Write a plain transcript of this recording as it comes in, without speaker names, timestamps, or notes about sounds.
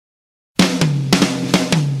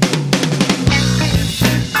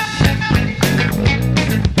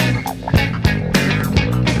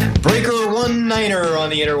Niner on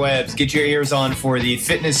the interwebs. Get your ears on for the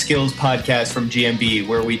Fitness Skills Podcast from GMB,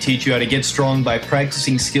 where we teach you how to get strong by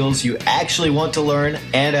practicing skills you actually want to learn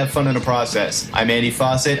and have fun in the process. I'm Andy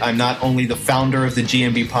Fawcett. I'm not only the founder of the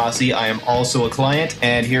GMB Posse, I am also a client,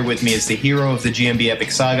 and here with me is the hero of the GMB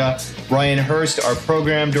Epic Saga, Ryan Hurst, our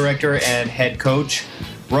program director and head coach.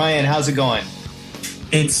 Ryan, how's it going?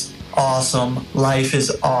 It's awesome. Life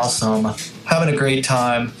is awesome. Having a great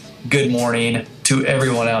time. Good morning to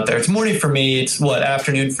everyone out there. It's morning for me. It's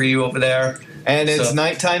afternoon for you over there. And it's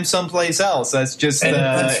nighttime someplace else. That's just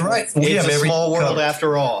that's right. We it's have a small world covered.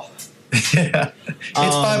 After all. Yeah. It's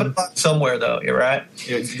 5 o'clock somewhere though. You're right.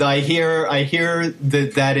 I hear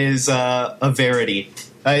that is a verity.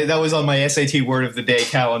 That was on my SAT word of the day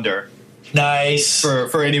calendar. Nice.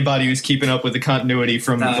 For anybody who's keeping up with the continuity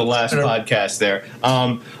from the last podcast there.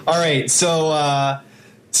 All right,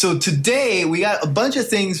 so today we got a bunch of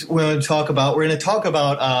things we're going to talk about. We're going to talk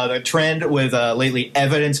about the trend with lately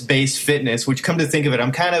evidence-based fitness, which, come to think of it, I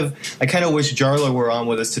kind of wish Jarlo were on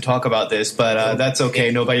with us to talk about this, but that's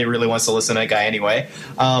okay. Nobody really wants to listen to that guy anyway.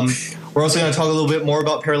 We're also going to talk a little bit more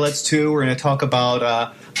about Parallettes 2. We're going to talk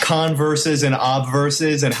about converses and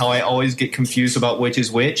obverses and how I always get confused about which is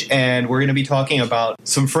which. And we're going to be talking about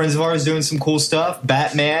some friends of ours doing some cool stuff,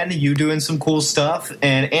 Batman, you doing some cool stuff,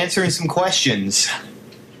 and answering some questions.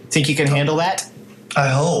 Think you can handle that? I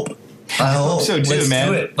hope so too, Let's man.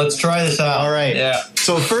 do it. Let's try this out. All right. Yeah.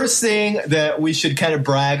 So first thing that we should kind of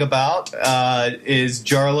brag about is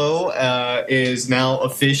Jarlo is now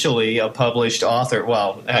officially a published author.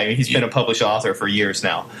 Well, he's been a published author for years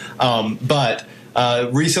now, but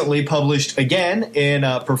recently published again in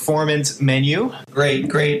Performance Menu.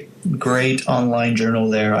 Great online journal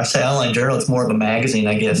there. I say online journal, it's more of a magazine,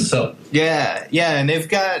 I guess. So yeah, and they've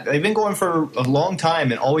been going for a long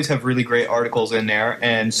time and always have really great articles in there.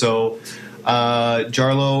 And so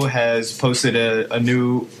Jarlo has posted a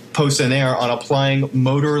new post in there on applying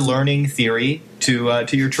motor learning theory to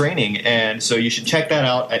your training. And so you should check that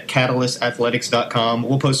out at catalystathletics.com.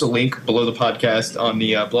 We'll post a link below the podcast on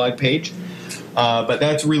the blog page. But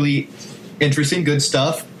that's really interesting, good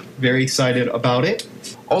stuff. Very excited about it.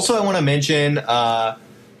 Also, I want to mention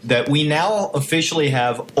that we now officially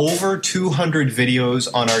have over 200 videos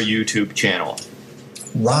on our YouTube channel.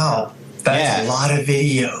 Wow. That's a lot of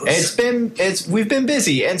videos. We've been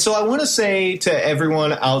busy. And so I want to say to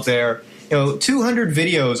everyone out there, 200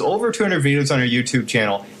 videos, over 200 videos on our YouTube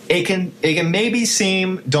channel. It can maybe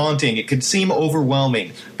seem daunting. It can seem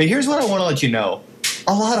overwhelming. But here's what I want to let you know.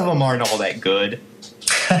 A lot of them aren't all that good.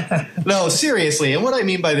 No, seriously. And what I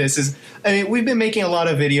mean by this is, we've been making a lot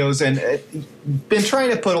of videos and been trying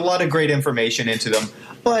to put a lot of great information into them.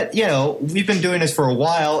 But, we've been doing this for a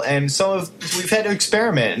while, and we've had to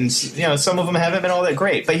experiment, and, some of them haven't been all that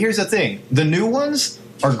great. But here's the thing. The new ones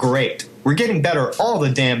are great. We're getting better all the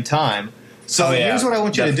damn time. So here's what I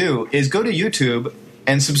want you to do, is go to YouTube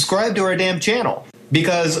and subscribe to our damn channel.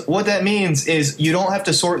 Because what that means is you don't have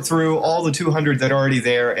to sort through all the 200 that are already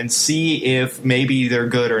there and see if maybe they're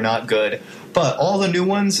good or not good. But all the new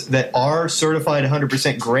ones that are certified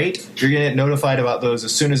 100% great, you're going to get notified about those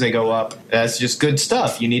as soon as they go up. That's just good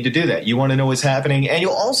stuff. You need to do that. You want to know what's happening. And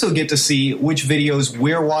you'll also get to see which videos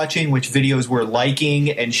we're watching, which videos we're liking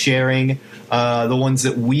and sharing, the ones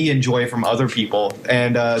that we enjoy from other people.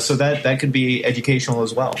 And so that could be educational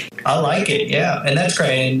as well. I like it, yeah. And that's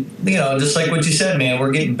great. And, just like what you said, man,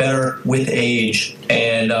 we're getting better with age.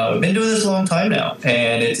 And we've been doing this a long time now.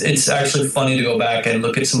 And it's actually funny to go back and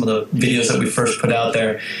look at some of the videos that we first put out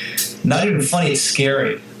there. Not even funny, it's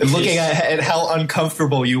scary. Looking at how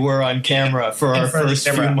uncomfortable you were on camera for our first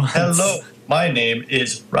few months. Hello, my name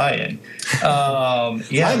is Ryan. I'm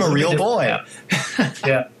a real boy.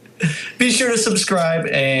 Yeah. Be sure to subscribe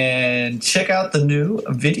and check out the new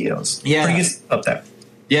videos. Yeah. Pretty good up there.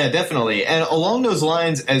 Yeah, definitely. And along those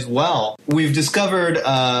lines as well, we've discovered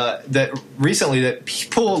that recently that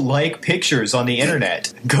people like pictures on the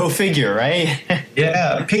internet. Go figure, right?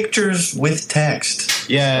 Yeah, pictures with text.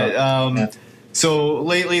 Yeah. So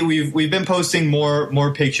lately we've been posting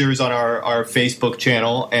more pictures on our Facebook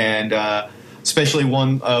channel, and especially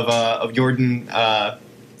one of Jordan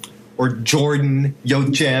or Jordan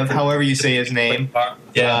Yochev, however you say his name.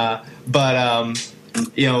 Yeah.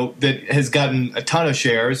 That has gotten a ton of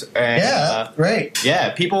shares. And, great.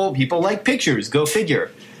 Yeah, people like pictures. Go figure.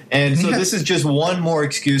 And so this is just one more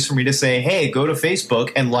excuse for me to say, hey, go to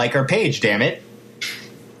Facebook and like our page, damn it.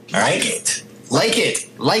 All right? Like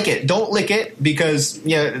it. Don't lick it, because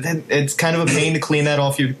it's kind of a pain to clean that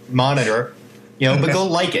off your monitor. But go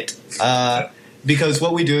like it. because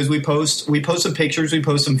what we do is we post some pictures, we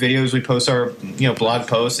post some videos, we post our blog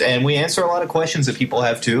posts, and we answer a lot of questions that people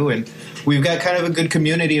have too. And we've got kind of a good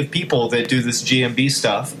community of people that do this GMB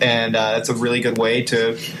stuff, and it's a really good way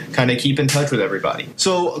to kind of keep in touch with everybody.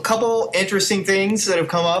 So a couple interesting things that have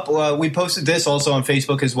come up. We posted this also on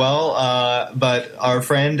Facebook as well, but our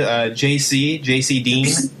friend JC Dean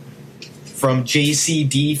from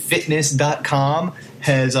jcdfitness.com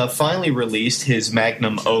has finally released his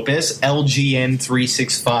magnum opus, LGN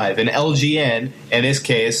 365. And LGN, in this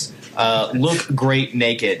case, look great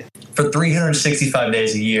naked. For 365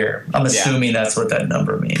 days a year. I'm assuming that's what that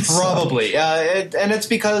number means. Probably. And it's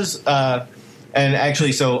because, and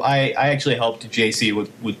actually, so I actually helped JC with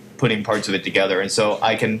putting parts of it together. And so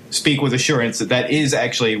I can speak with assurance that is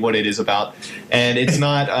actually what it is about. And it's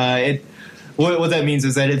not, what that means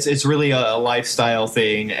is that it's really a lifestyle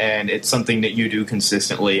thing, and it's something that you do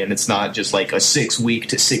consistently, and it's not just like a 6-week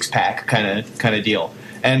to 6-pack kind of deal.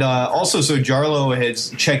 And also, so Jarlo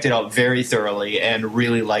has checked it out very thoroughly and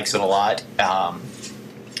really likes it a lot.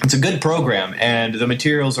 It's a good program, and the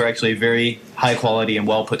materials are actually very high quality and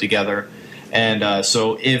well put together. And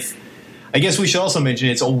so I guess we should also mention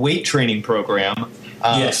it's a weight training program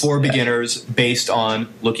for beginners based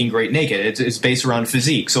on looking great naked. It's based around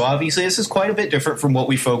physique. So obviously this is quite a bit different from what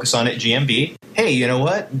we focus on at GMB. Hey, you know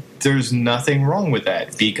what? There's nothing wrong with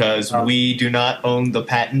that because we do not own the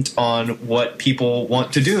patent on what people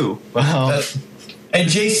want to do. Well, and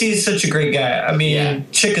JC is such a great guy. I mean,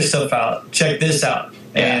 check his stuff out. Check this out.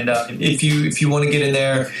 And if you want to get in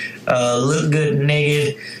there, look good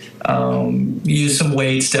naked, use some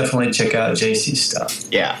weights, definitely check out JC's stuff.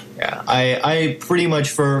 Yeah. I pretty much,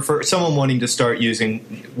 for someone wanting to start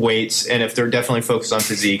using weights, and if they're definitely focused on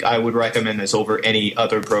physique, I would recommend this over any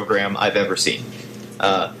other program I've ever seen.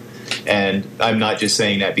 And I'm not just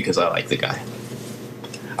saying that because I like the guy.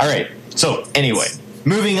 All right. So anyway,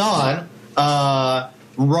 moving on.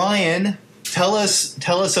 Ryan, tell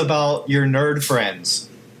us about your nerd friends.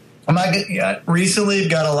 Recently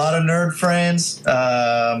got a lot of nerd friends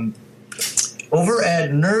over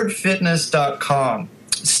at nerdfitness.com.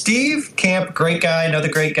 Steve Camp, great guy, another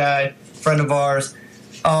great guy, friend of ours,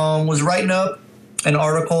 was writing up an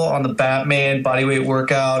article on the Batman bodyweight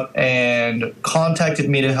workout and contacted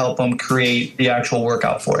me to help him create the actual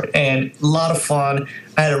workout for it. And a lot of fun.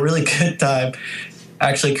 I had a really good time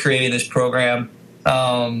actually creating this program.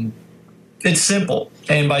 It's simple.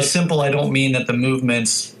 And by simple, I don't mean that the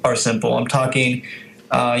movements are simple. I'm talking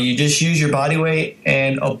you just use your body weight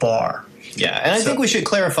and a bar. Yeah, and I think we should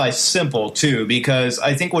clarify simple, too, because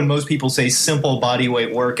I think when most people say simple body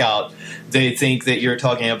weight workout, they think that you're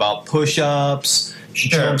talking about push-ups,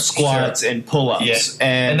 jump squats, and pull-ups. Yeah.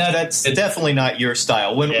 And that's definitely not your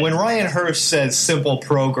style. When Ryan Hurst says simple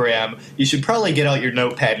program, you should probably get out your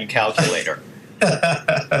notepad and calculator.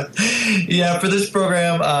 Yeah, for this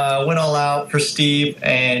program, went all out for Steve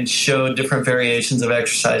and showed different variations of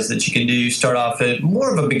exercise that you can do. You start off at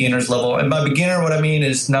more of a beginner's level. And by beginner, what I mean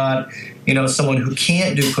is not, someone who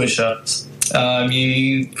can't do push-ups.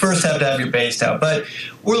 You first have to have your base down. But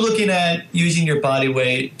we're looking at using your body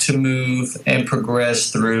weight to move and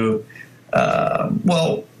progress through,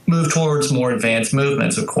 move towards more advanced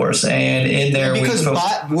movements, of course. And in there, because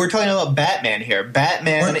we're talking about Batman here.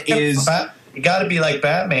 Batman is... You got to be like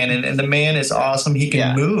Batman, and the man is awesome. He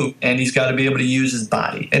can move, and he's got to be able to use his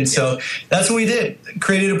body. And so that's what we did.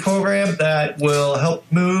 Created a program that will help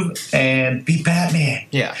move and be Batman.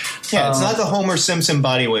 Yeah. It's not the Homer Simpson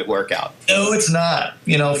bodyweight workout. No, it's not.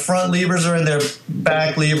 Front levers are in there,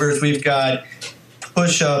 back levers. We've got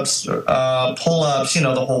push-ups, pull-ups,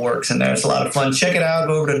 the whole works in there. It's a lot of fun. Check it out.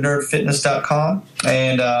 Go over to nerdfitness.com,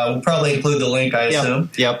 and we'll probably include the link, I assume.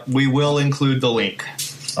 Yep, we will include the link.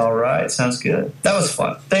 All right, sounds good. That was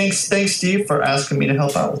fun. Thanks, Steve, for asking me to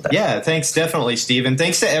help out with that. Yeah, thanks, definitely, Steve. And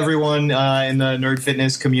thanks to everyone in the Nerd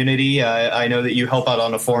Fitness community. I know that you help out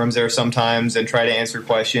on the forums there sometimes and try to answer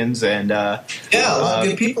questions. And a lot of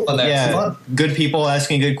good people on there. Yeah, good people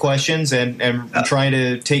asking good questions and trying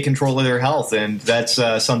to take control of their health. And that's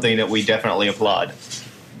something that we definitely applaud.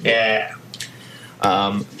 Yeah.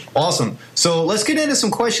 Awesome. So let's get into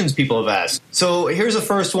some questions people have asked. So here's the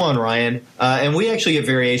first one, Ryan. And we actually get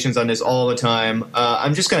variations on this all the time.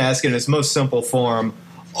 I'm just going to ask it in its most simple form.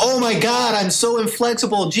 Oh, my God, I'm so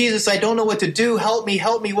inflexible. Jesus, I don't know what to do. Help me.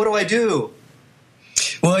 What do I do?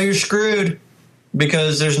 Well, you're screwed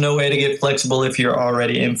because there's no way to get flexible if you're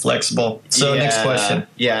already inflexible. So next question.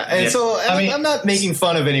 Yeah. And so I'm not making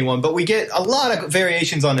fun of anyone, but we get a lot of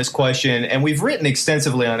variations on this question, and we've written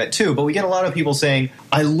extensively on it too, but we get a lot of people saying,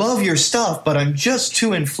 I love your stuff, but I'm just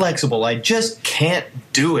too inflexible. I just can't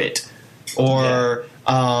do it. Or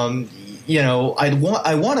I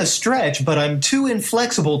want to stretch, but I'm too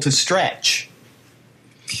inflexible to stretch.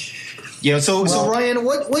 So Ryan,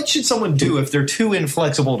 what should someone do if they're too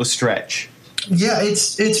inflexible to stretch? Yeah,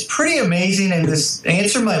 it's pretty amazing, and this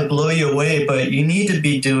answer might blow you away, but you need to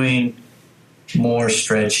be doing more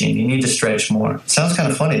stretching. You need to stretch more. Sounds kind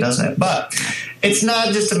of funny, doesn't it? But it's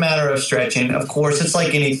not just a matter of stretching. Of course, it's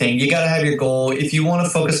like anything. You got to have your goal. If you want to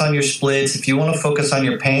focus on your splits, if you want to focus on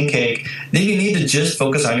your pancake, then you need to just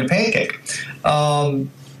focus on your pancake.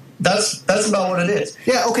 That's about what it is.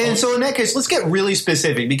 Yeah, okay. And so in that case, let's get really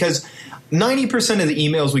specific, because 90% of the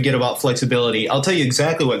emails we get about flexibility, I'll tell you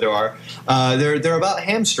exactly what there are. They're about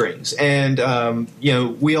hamstrings, and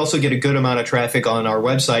we also get a good amount of traffic on our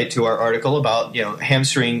website to our article about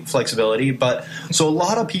hamstring flexibility. But so a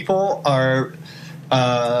lot of people are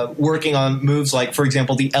working on moves like, for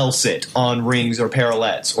example, the L-sit on rings or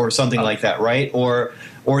parallettes or something like that, right? Or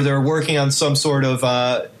they're working on some sort of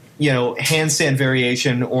handstand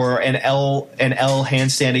variation or an L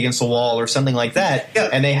handstand against the wall or something like that. Yeah.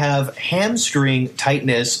 And they have hamstring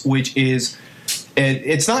tightness, which is,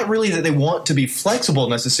 it's not really that they want to be flexible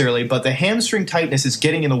necessarily, but the hamstring tightness is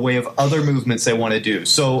getting in the way of other movements they want to do.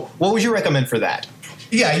 So what would you recommend for that?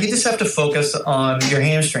 Yeah, you just have to focus on your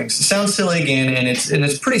hamstrings. It sounds silly again, and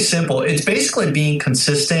it's pretty simple. It's basically being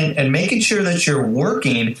consistent and making sure that you're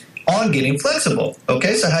working on getting flexible.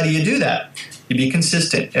 Okay, so how do you do that? You be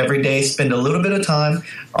consistent every day. Spend a little bit of time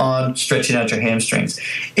on stretching out your hamstrings.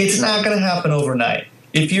 It's not going to happen overnight.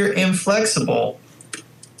 If you're inflexible,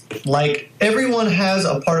 like everyone has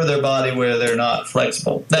a part of their body where they're not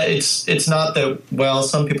flexible. That it's not that, well,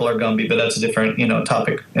 some people are Gumby, but that's a different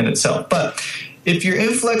topic in itself. But if you're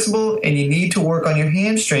inflexible and you need to work on your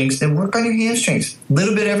hamstrings, then work on your hamstrings a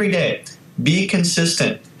little bit every day. Be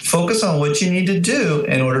consistent. Focus on what you need to do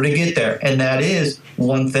in order to get there, and that is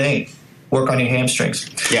one thing. Work on your hamstrings.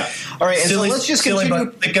 Yeah. All right. And so let's just continue.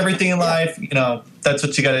 But like everything in life, that's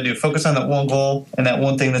what you got to do. Focus on that one goal and that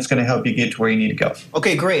one thing that's going to help you get to where you need to go.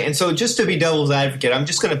 Okay, great. And so just to be devil's advocate, I'm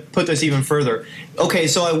just going to put this even further. Okay,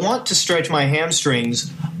 so I want to stretch my hamstrings,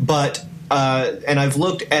 but and I've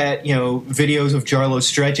looked at videos of Jarlo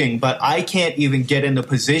stretching, but I can't even get in the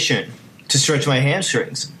position to stretch my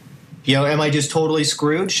hamstrings. Am I just totally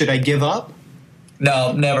screwed? Should I give up?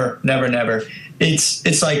 No, never.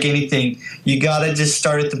 It's like anything. You got to just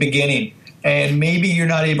start at the beginning. And maybe you're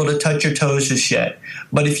not able to touch your toes just yet.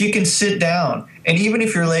 But if you can sit down, and even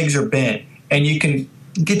if your legs are bent, and you can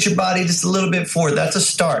get your body just a little bit forward, that's a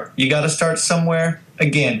start. You got to start somewhere.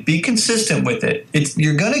 Again, be consistent with it.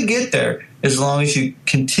 You're going to get there as long as you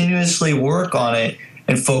continuously work on it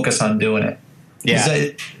and focus on doing it. Yeah.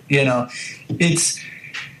 It's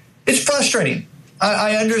frustrating.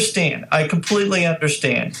 I understand. I completely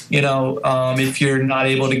understand. If you're not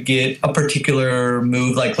able to get a particular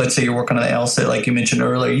move, like let's say you're working on the L-sit, like you mentioned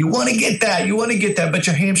earlier, you want to get that, but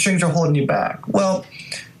your hamstrings are holding you back. Well,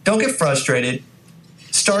 don't get frustrated.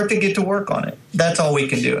 Start to get to work on it. That's all we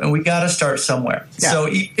can do, and we got to start somewhere. Yeah. So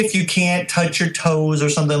if you can't touch your toes or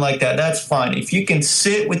something like that, that's fine. If you can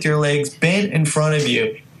sit with your legs bent in front of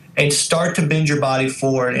you and start to bend your body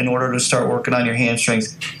forward in order to start working on your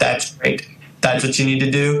hamstrings, that's great. That's what you need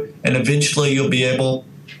to do, and eventually you'll be able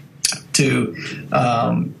to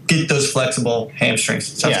get those flexible hamstrings.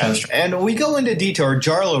 Sounds kind of strange. And we go into detail, or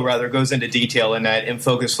Jarlo rather goes into detail in that in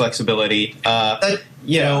focus flexibility.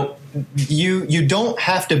 You don't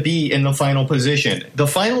have to be in the final position. The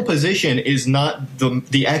final position is not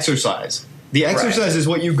the exercise. The exercise is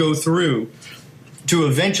what you go through to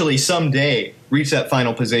eventually someday reach that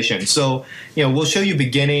final position. So, we'll show you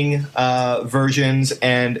beginning versions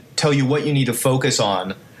and tell you what you need to focus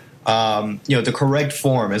on. The correct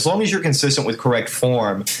form. As long as you're consistent with correct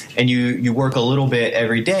form and you work a little bit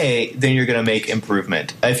every day, then you're going to make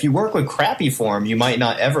improvement. If you work with crappy form, you might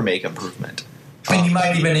not ever make improvement. And you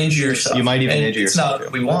might even injure yourself. It's not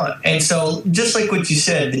what we want. And so, just like what you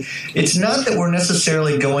said, it's not that we're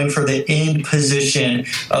necessarily going for the end position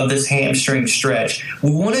of this hamstring stretch. We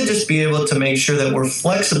want to just be able to make sure that we're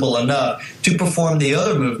flexible enough to perform the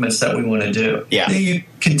other movements that we want to do. Yeah. You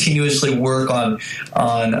continuously work on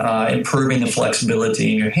improving the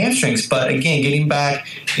flexibility in your hamstrings. But again, getting back,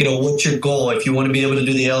 what's your goal? If you want to be able to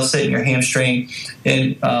do the L-sit in your hamstring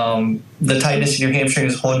and the tightness in your hamstring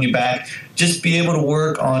is holding you back, just be able to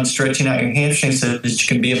work on stretching out your hamstrings so that you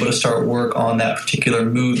can be able to start work on that particular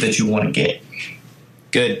move that you want to get.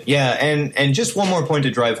 Good. Yeah, and just one more point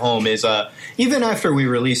to drive home is even after we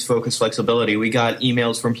released Focus Flexibility, we got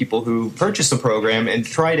emails from people who purchased the program and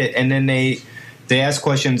tried it, and then they asked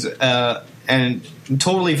questions, and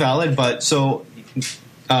totally valid, but so,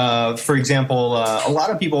 for example, a lot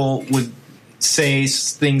of people would say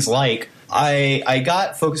things like, I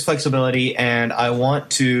got focus flexibility and I want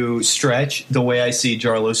to stretch the way I see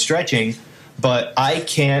Jarlo stretching, but I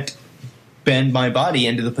can't bend my body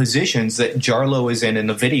into the positions that Jarlo is in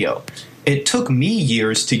the video. It took me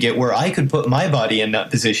years to get where I could put my body in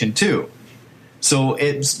that position too. So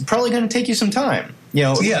it's probably going to take you some time.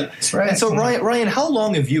 Yeah, that's right. And so Ryan, how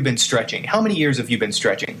long have you been stretching? How many years have you been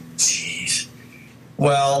stretching? Jeez.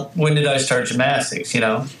 Well, when did I start gymnastics?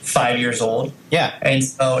 5 years old. Yeah. And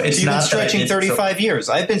so it's you've not been stretching 35 years.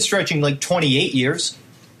 I've been stretching like 28 years.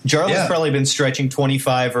 Jarlo's probably been stretching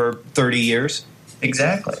 25 or 30 years.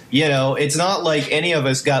 Exactly. It's not like any of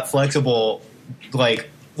us got flexible like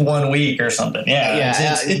 1 week or something. Yeah.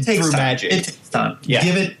 It takes through time. magic. It takes time. Yeah.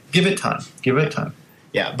 Give it time. Give it time.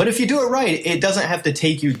 Yeah, but if you do it right, it doesn't have to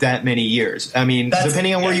take you that many years. I mean,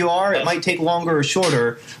 depending on where you are, it might take longer or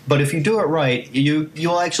shorter. But if you do it right,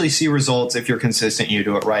 you'll actually see results if you're consistent and you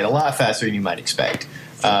do it right a lot faster than you might expect.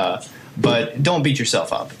 But don't beat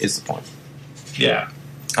yourself up is the point. Yeah.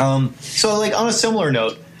 So, like on a similar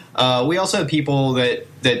note, we also have people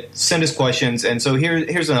that send us questions, and so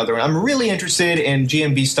here's another one. I'm really interested in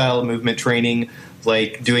GMB style movement training,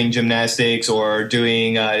 like doing gymnastics or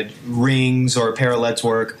doing rings or parallettes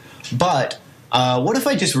work. But what if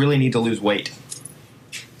I just really need to lose weight?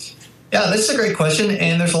 Yeah, this is a great question,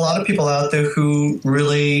 and there's a lot of people out there who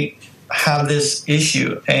really have this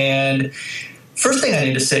issue. And first thing I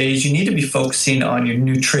need to say is you need to be focusing on your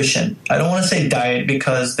nutrition. I don't want to say diet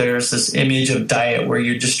because there's this image of diet where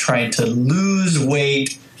you're just trying to lose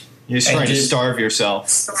weight. You're just trying to starve yourself.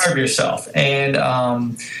 Starve yourself.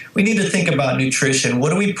 And we need to think about nutrition.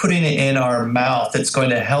 What are we putting in our mouth that's going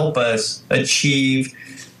to help us achieve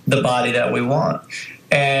the body that we want?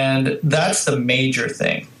 And that's the major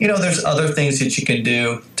thing. There's other things that you can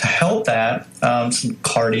do to help that, some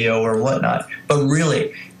cardio or whatnot. But really,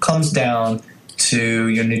 it comes down to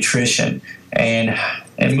your nutrition and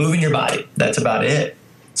moving your body. That's about it.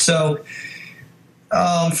 So,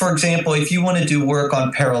 for example, if you want to do work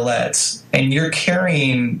on parallettes and you're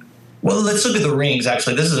carrying, well, let's look at the rings.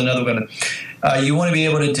 Actually, this is another one. You want to be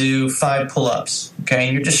able to do 5 pull-ups, okay?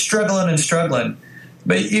 And you're just struggling.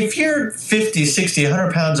 But if you're 50, 60,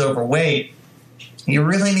 100 pounds overweight, you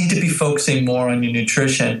really need to be focusing more on your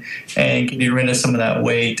nutrition and getting rid of some of that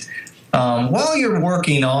weight while you're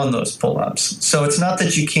working on those pull-ups. So it's not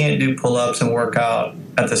that you can't do pull-ups and work out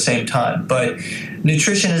at the same time, but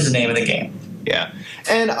nutrition is the name of the game. Yeah.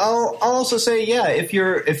 And I'll also say, if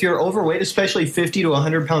you're overweight, especially 50 to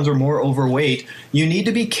 100 pounds or more overweight, you need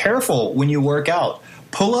to be careful when you work out.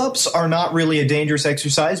 Pull-ups are not really a dangerous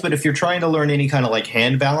exercise, but if you're trying to learn any kind of like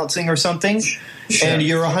hand balancing or something, and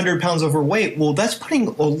you're 100 pounds overweight, well, that's putting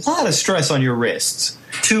a lot of stress on your wrists.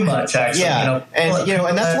 Too much, actually. Yeah,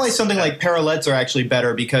 and that's why something like parallettes are actually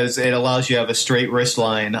better because it allows you to have a straight wrist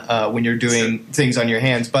line when you're doing things on your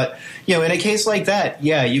hands. But in a case like that,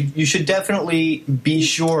 you should definitely be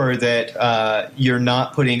sure that you're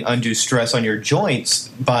not putting undue stress on your joints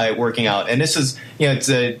by working out. And this is,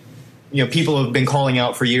 people have been calling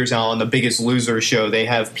out for years now on the Biggest Loser show. They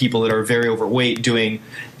have people that are very overweight doing,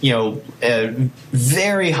 a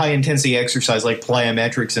very high intensity exercise like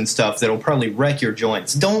plyometrics and stuff that'll probably wreck your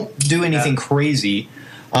joints. Don't do anything crazy.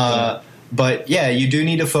 But you do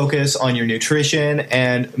need to focus on your nutrition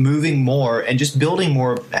and moving more and just building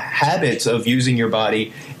more habits of using your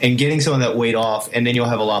body and getting some of that weight off, and then you'll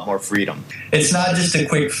have a lot more freedom. It's not just a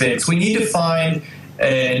quick fix. We need to find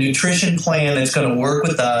a nutrition plan that's going to work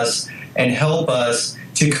with us and help us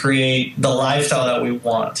to create the lifestyle that we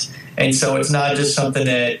want. And so it's not just something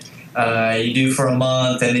that you do for a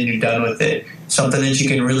month and then you're done with it. Something that you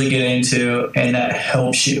can really get into and that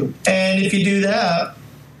helps you. And if you do that,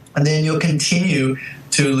 then you'll continue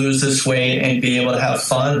to lose this weight and be able to have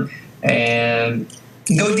fun and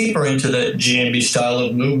go deeper into the GMB style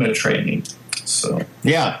of movement training. So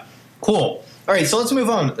yeah, cool. All right, so let's move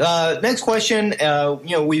on. Next question.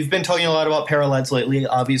 We've been talking a lot about parallettes lately.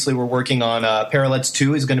 Obviously, we're working on Parallettes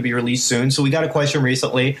 2 is going to be released soon. So we got a question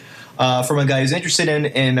recently from a guy who's interested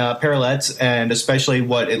in parallettes and especially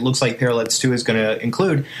what it looks like Parallettes 2 is going to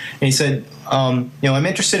include. And he said, I'm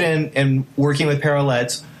interested in working with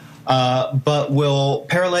parallettes, but will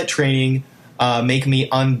parallette training make me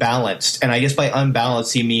unbalanced? And I guess by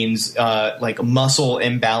unbalanced, he means like muscle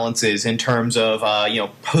imbalances in terms of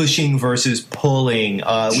pushing versus pulling.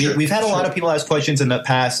 We've had a lot of people ask questions in the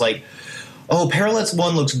past, like, "Oh, Parallettes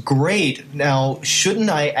 1 looks great. Now, shouldn't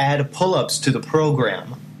I add pull-ups to the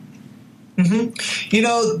program?"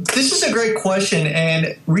 Mm-hmm. This is a great question,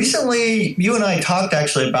 and recently you and I talked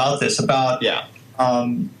actually about this.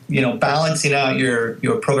 balancing out your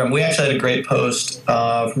program. We actually had a great post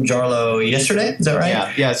from Jarlo yesterday. Is that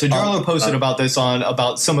right? Yeah. So Jarlo posted about this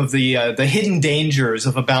about some of the hidden dangers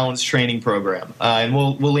of a balanced training program, and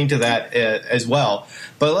we'll link to that as well.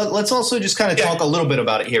 But let's also just kind of talk a little bit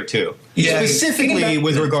about it here too, specifically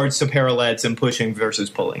with regards to parallettes and pushing versus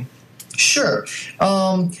pulling. Sure.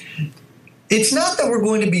 It's not that we're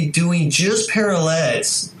going to be doing just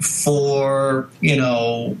parallettes for,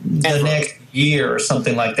 the next year or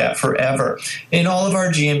something like that forever. In all of our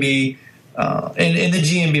GMB, in the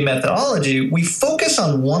GMB methodology, we focus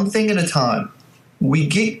on one thing at a time. We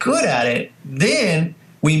get good at it, then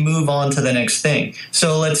we move on to the next thing.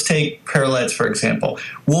 So let's take parallettes, for example.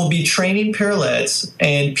 We'll be training parallettes,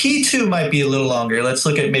 and P2 might be a little longer. Let's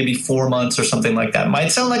look at maybe 4 months or something like that. Might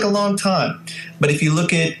sound like a long time, but if you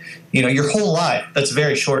look at your whole life, that's a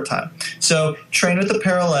very short time. So train with the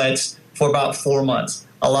parallettes for about 4 months.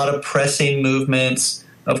 A lot of pressing movements,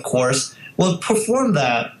 of course. We'll perform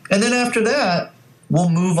that, and then after that, we'll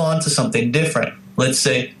move on to something different. Let's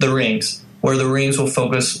say the rings, where the rings will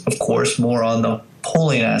focus, of course, more on the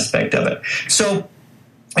pulling aspect of it. So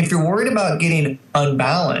if you're worried about getting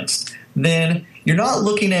unbalanced, then you're not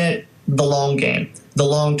looking at the long game, the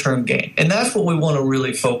long-term game. And that's what we want to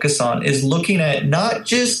really focus on, is looking at not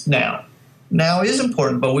just now. Now is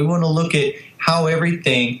important, but we want to look at how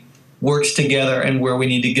everything works together and where we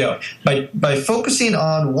need to go. By focusing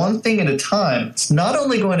on one thing at a time, it's not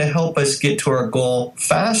only going to help us get to our goal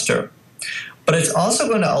faster, but it's also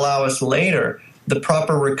going to allow us later the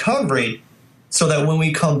proper recovery so that when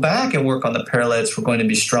we come back and work on the parallettes, we're going to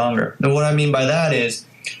be stronger. Now, what I mean by that is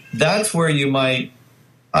that's where you might,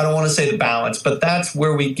 I don't want to say the balance, but that's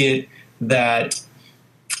where we get that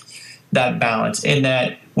balance, in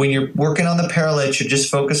that when you're working on the parallettes, you just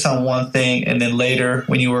focus on one thing, and then later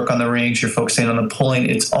when you work on the rings, you're focusing on the pulling.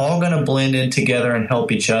 It's all going to blend in together and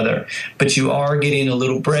help each other. But you are getting a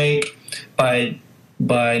little break by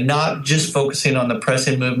not just focusing on the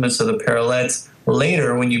pressing movements of the parallettes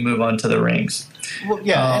later when you move on to the rings. Well,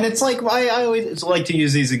 yeah, and it's like I always like to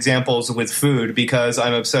use these examples with food because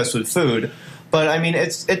I'm obsessed with food. But I mean,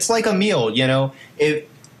 it's like a meal,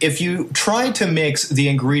 If you try to mix the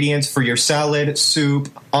ingredients for your salad, soup,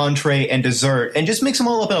 entree, and dessert, and just mix them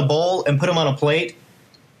all up in a bowl and put them on a plate,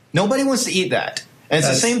 nobody wants to eat that. And it's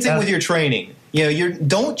the same thing with your training. You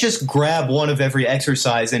don't just grab one of every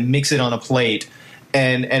exercise and mix it on a plate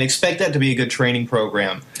and expect that to be a good training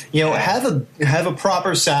program. Have a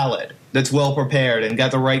proper salad that's well prepared and got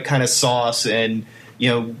the right kind of sauce and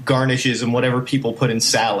garnishes and whatever people put in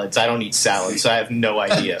salads. I don't eat salads, so I have no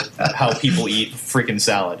idea how people eat freaking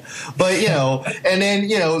salad. But, and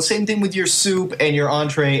then, same thing with your soup and your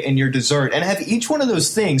entree and your dessert. And have each one of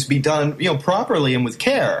those things be done, properly and with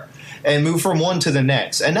care and move from one to the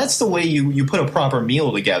next. And that's the way you put a proper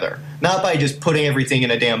meal together, not by just putting everything in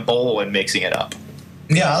a damn bowl and mixing it up.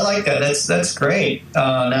 Yeah, I like that. That's great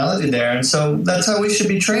analogy there. And so that's how we should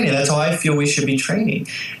be training. That's how I feel we should be training.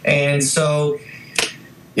 And so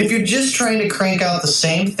if you're just trying to crank out the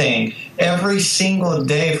same thing every single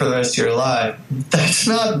day for the rest of your life, that's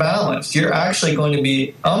not balanced. You're actually going to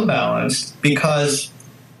be unbalanced because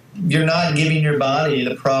you're not giving your body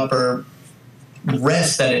the proper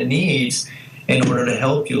rest that it needs in order to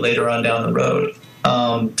help you later on down the road.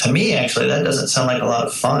 To me, actually, that doesn't sound like a lot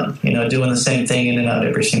of fun, doing the same thing in and out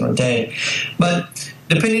every single day. But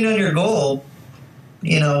depending on your goal,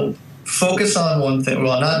 focus on one thing.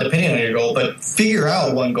 Well, not depending on your goal, but figure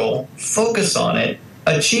out one goal, focus on it,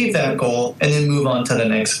 achieve that goal, and then move on to the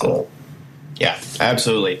next goal. Yeah,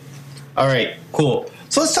 absolutely. All right, cool.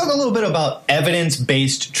 So let's talk a little bit about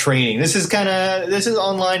evidence-based training. This is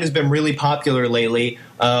online, has been really popular lately.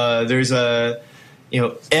 There's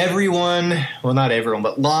everyone, well, not everyone,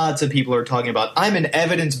 but lots of people are talking about, I'm an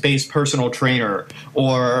evidence-based personal trainer,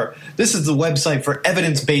 or this is the website for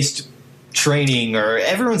evidence-based training, or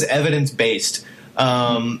everyone's evidence-based.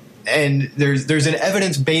 And there's an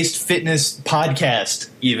evidence-based fitness podcast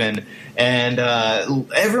even, and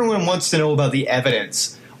everyone wants to know about the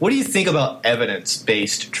evidence. What do you think about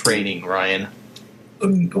evidence-based training, Ryan?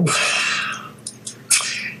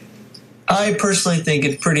 I personally think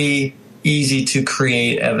it's pretty easy to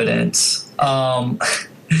create evidence. And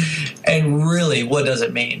really, what does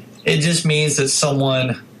it mean? It just means that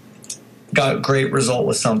someone got a great result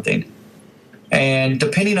with something. And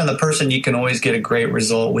depending on the person, you can always get a great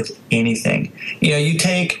result with anything. You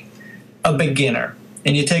take a beginner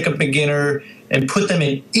and put them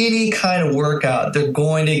in any kind of workout, they're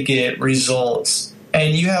going to get results.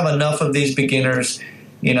 And you have enough of these beginners,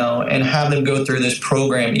 and have them go through this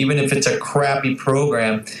program, even if it's a crappy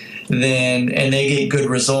program, then and they get good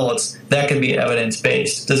results, that can be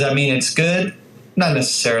evidence-based. Does that mean it's good? Not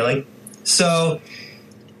necessarily. So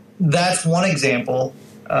that's one example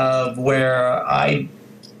of where I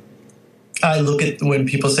look at when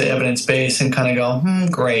people say evidence-based and kind of go,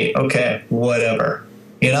 great, okay, whatever,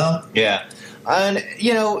 you know? Yeah. And,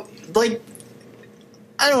 you know, like,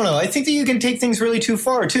 I don't know. I think that you can take things really too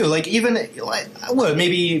far, too. Like, even,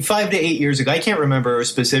 maybe 5 to 8 years ago, I can't remember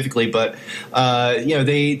specifically, but, you know,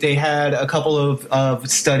 they had a couple of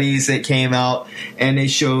studies that came out, and they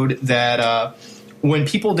showed that when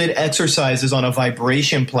people did exercises on a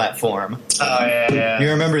vibration platform. Oh, yeah.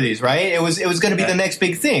 You remember these, right? It was going to be the next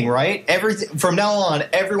big thing, right? From now on,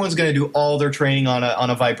 everyone's going to do all their training on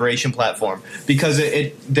a vibration platform, because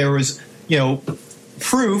there was, you know,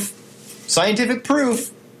 scientific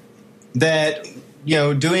proof that, you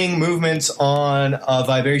know, doing movements on a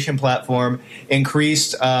vibration platform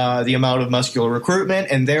increased the amount of muscular recruitment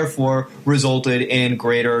and therefore resulted in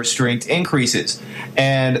greater strength increases.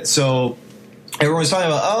 And so everyone's talking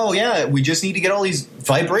about, oh, yeah, we just need to get all these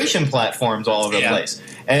vibration platforms all over the place.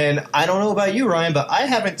 And I don't know about you, Ryan, but I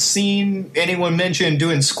haven't seen anyone mention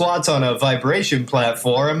doing squats on a vibration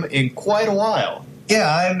platform in quite a while.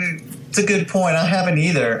 Yeah, it's a good point. I haven't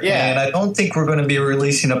either. Yeah. And I don't think we're going to be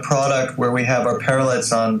releasing a product where we have our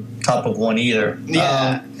parallettes on top of one either.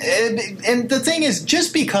 Yeah. And the thing is,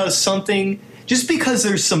 just because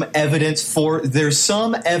there's some evidence for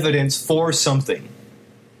something,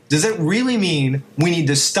 does it really mean we need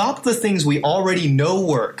to stop the things we already know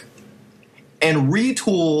work and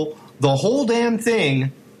retool the whole damn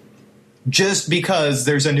thing just because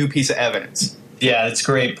there's a new piece of evidence? Yeah, that's a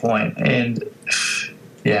great point. And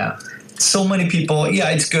yeah, so many people, yeah,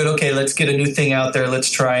 it's good. Okay, let's get a new thing out there.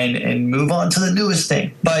 Let's try and move on to the newest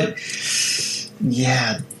thing. But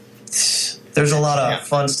yeah, there's a lot of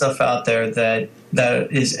fun stuff out there that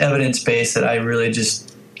is evidence-based that I really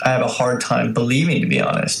I have a hard time believing, to be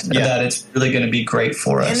honest, that it's really going to be great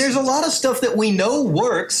for us. And there's a lot of stuff that we know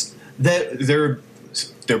works that there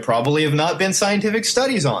probably have not been scientific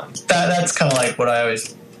studies on. That's kind of like what I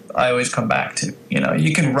always come back to. You know,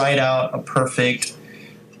 you can write out a perfect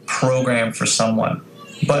program for someone,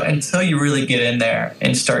 but until you really get in there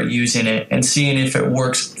and start using it and seeing if it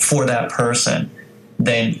works for that person,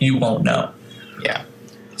 then you won't know. Yeah.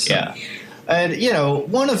 So. Yeah. And, you know,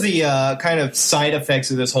 one of the kind of side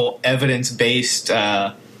effects of this whole evidence-based,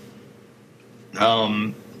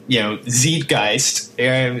 Zeitgeist,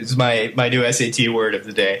 is my new SAT word of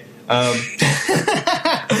the day,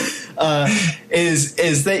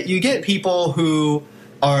 is that you get people who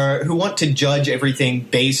want to judge everything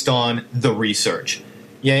based on the research.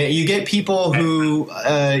 Yeah, you get people who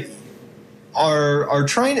are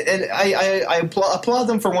trying to, and I applaud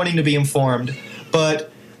them for wanting to be informed,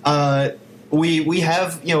 but we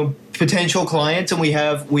have, you know, potential clients, and we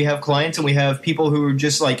have clients, and we have people who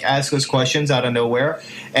just like ask us questions out of nowhere,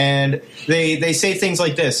 and they say things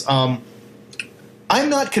like this: I'm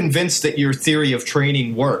not convinced that your theory of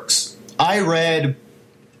training works. I read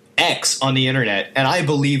X on the internet, and I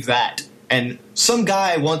believe that. And some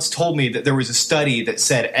guy once told me that there was a study that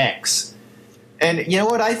said X. And you know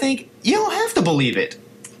what I think? You don't have to believe it.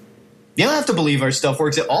 You don't have to believe our stuff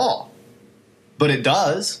works at all. But it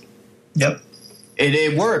does. Yep.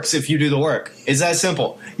 It works if you do the work. It's that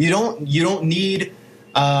simple. You don't need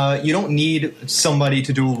somebody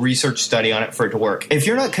to do a research study on it for it to work. If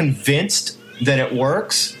you're not convinced that it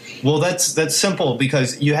works, well, that's simple,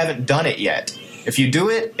 because you haven't done it yet. If you do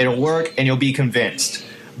it, it'll work, and you'll be convinced.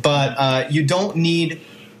 But you don't need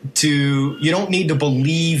to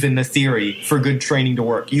believe in the theory for good training to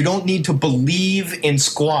work. You don't need to believe in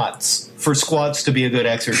squats for squats to be a good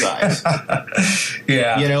exercise.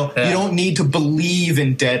 Yeah. You know, you don't need to believe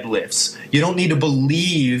in deadlifts. You don't need to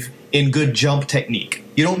believe in good jump technique.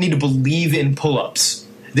 You don't need to believe in pull-ups.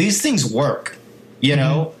 These things work, you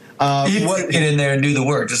know? You get in there and do the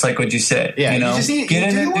work, just like what you said. Yeah, you know? You just need, get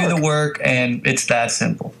in there and do the work, and it's that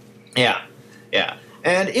simple. Yeah, yeah.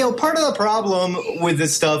 And, you know, part of the problem with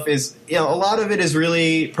this stuff is, you know, a lot of it is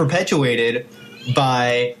really perpetuated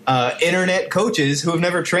by internet coaches who have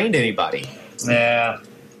never trained anybody. Yeah.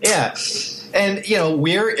 Yeah. And, you know,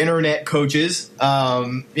 we're internet coaches,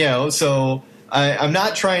 you know, so I'm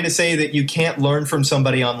not trying to say that you can't learn from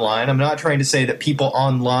somebody online. I'm not trying to say that people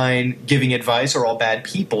online giving advice are all bad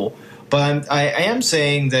people. But I am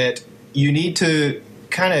saying that you need to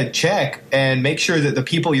kind of check and make sure that the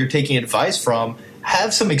people you're taking advice from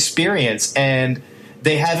have some experience and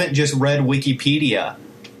they haven't just read Wikipedia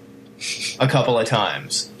a couple of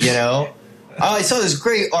times, you know? I saw this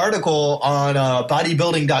great article on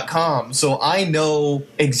bodybuilding.com, so I know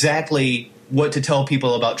exactly what to tell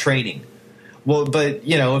people about training. Well, but,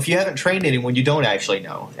 you know, if you haven't trained anyone, you don't actually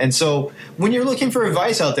know. And so when you're looking for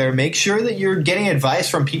advice out there, make sure that you're getting advice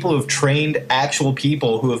from people who have trained actual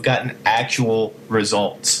people who have gotten actual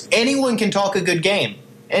results. Anyone can talk a good game.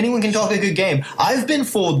 Anyone can talk a good game. I've been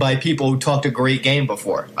fooled by people who talked a great game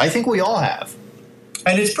before. I think we all have.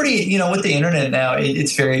 And it's pretty, you know, with the internet now,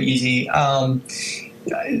 it's very easy. I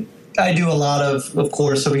do a lot of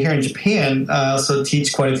course, over here in Japan. I also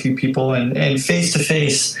teach quite a few people, and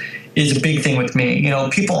face-to-face is a big thing with me. You know,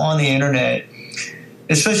 people on the internet,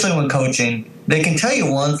 especially when coaching, they can tell you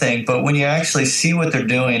one thing, but when you actually see what they're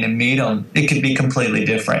doing and meet them, it could be completely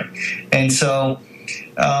different. And so,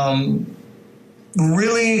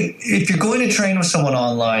 really, if you're going to train with someone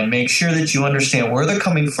online, make sure that you understand where they're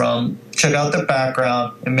coming from, check out their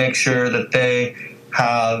background, and make sure that they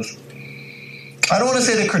have, I don't want to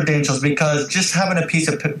say the credentials, because just having a piece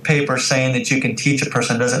of paper saying that you can teach a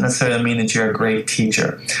person doesn't necessarily mean that you're a great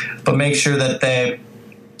teacher. But make sure that they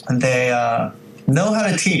know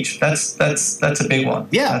how to teach. That's a big one.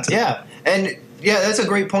 Yeah, and yeah, that's a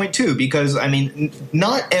great point too, because I mean,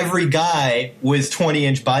 not every guy with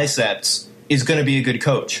 20-inch biceps is going to be a good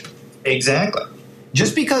coach. Exactly.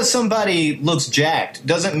 Just because somebody looks jacked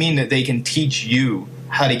doesn't mean that they can teach you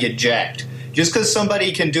how to get jacked. Just because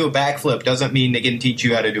somebody can do a backflip doesn't mean they can teach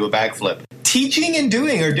you how to do a backflip. Teaching and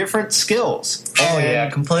doing are different skills.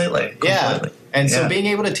 Completely. Yeah. And so being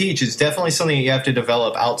able to teach is definitely something that you have to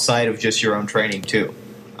develop outside of just your own training too.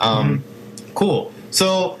 Cool.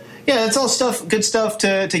 So yeah, that's all good stuff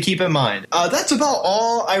to keep in mind. That's about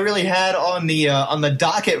all I really had on the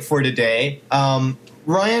docket for today.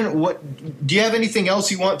 Ryan, what do you have anything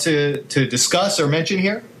else you want to discuss or mention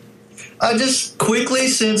here? Just quickly,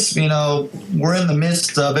 since, you know, we're in the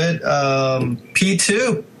midst of it,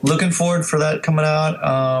 P2, looking forward for that coming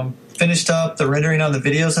out. Finished up the rendering on the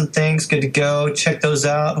videos and things, good to go. Check those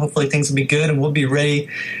out. Hopefully things will be good, and we'll be ready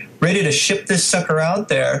to ship this sucker out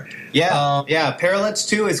there. Yeah, Parallels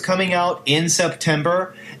 2 is coming out in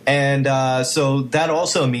September, and so that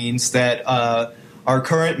also means that our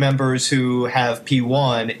current members who have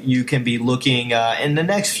P1, you can be looking in the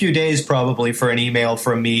next few days probably for an email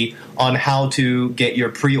from me on how to get your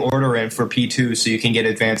pre-order in for P2 so you can get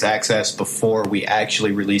advance access before we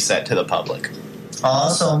actually release that to the public.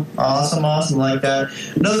 Awesome like that.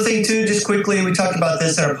 Another thing too, just quickly, we talked about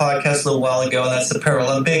this in our podcast a little while ago, and that's the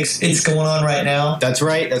Paralympics. It's going on right now. That's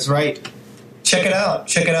right. Check it out.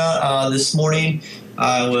 This morning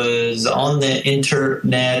I was on the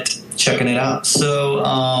internet checking it out. So,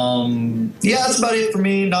 that's about it for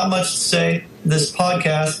me. Not much to say. This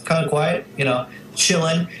podcast, kind of quiet, you know,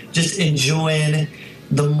 chilling, just enjoying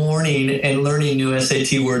the morning and learning new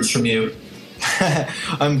SAT words from you.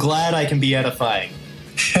 I'm glad I can be edifying.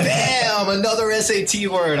 Bam! Another SAT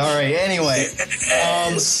word. All right, anyway.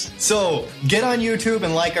 So, get on YouTube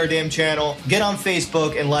and like our damn channel. Get on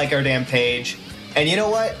Facebook and like our damn page. And you know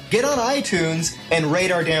what? Get on iTunes and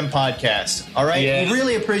rate our damn podcast. All right? Yeah. We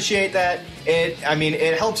really appreciate that. It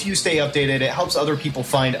helps you stay updated. It helps other people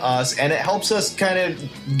find us. And it helps us kind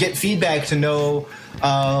of get feedback to know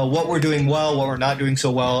what we're doing well, what we're not doing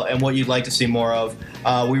so well, and what you'd like to see more of.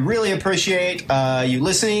 We really appreciate you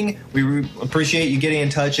listening. We appreciate you getting in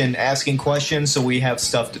touch and asking questions so we have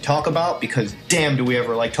stuff to talk about, because damn, do we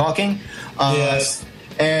ever like talking. Yes.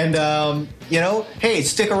 And, hey,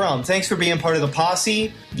 stick around. Thanks for being part of the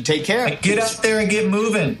posse. You take care. Get out there and get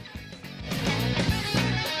moving.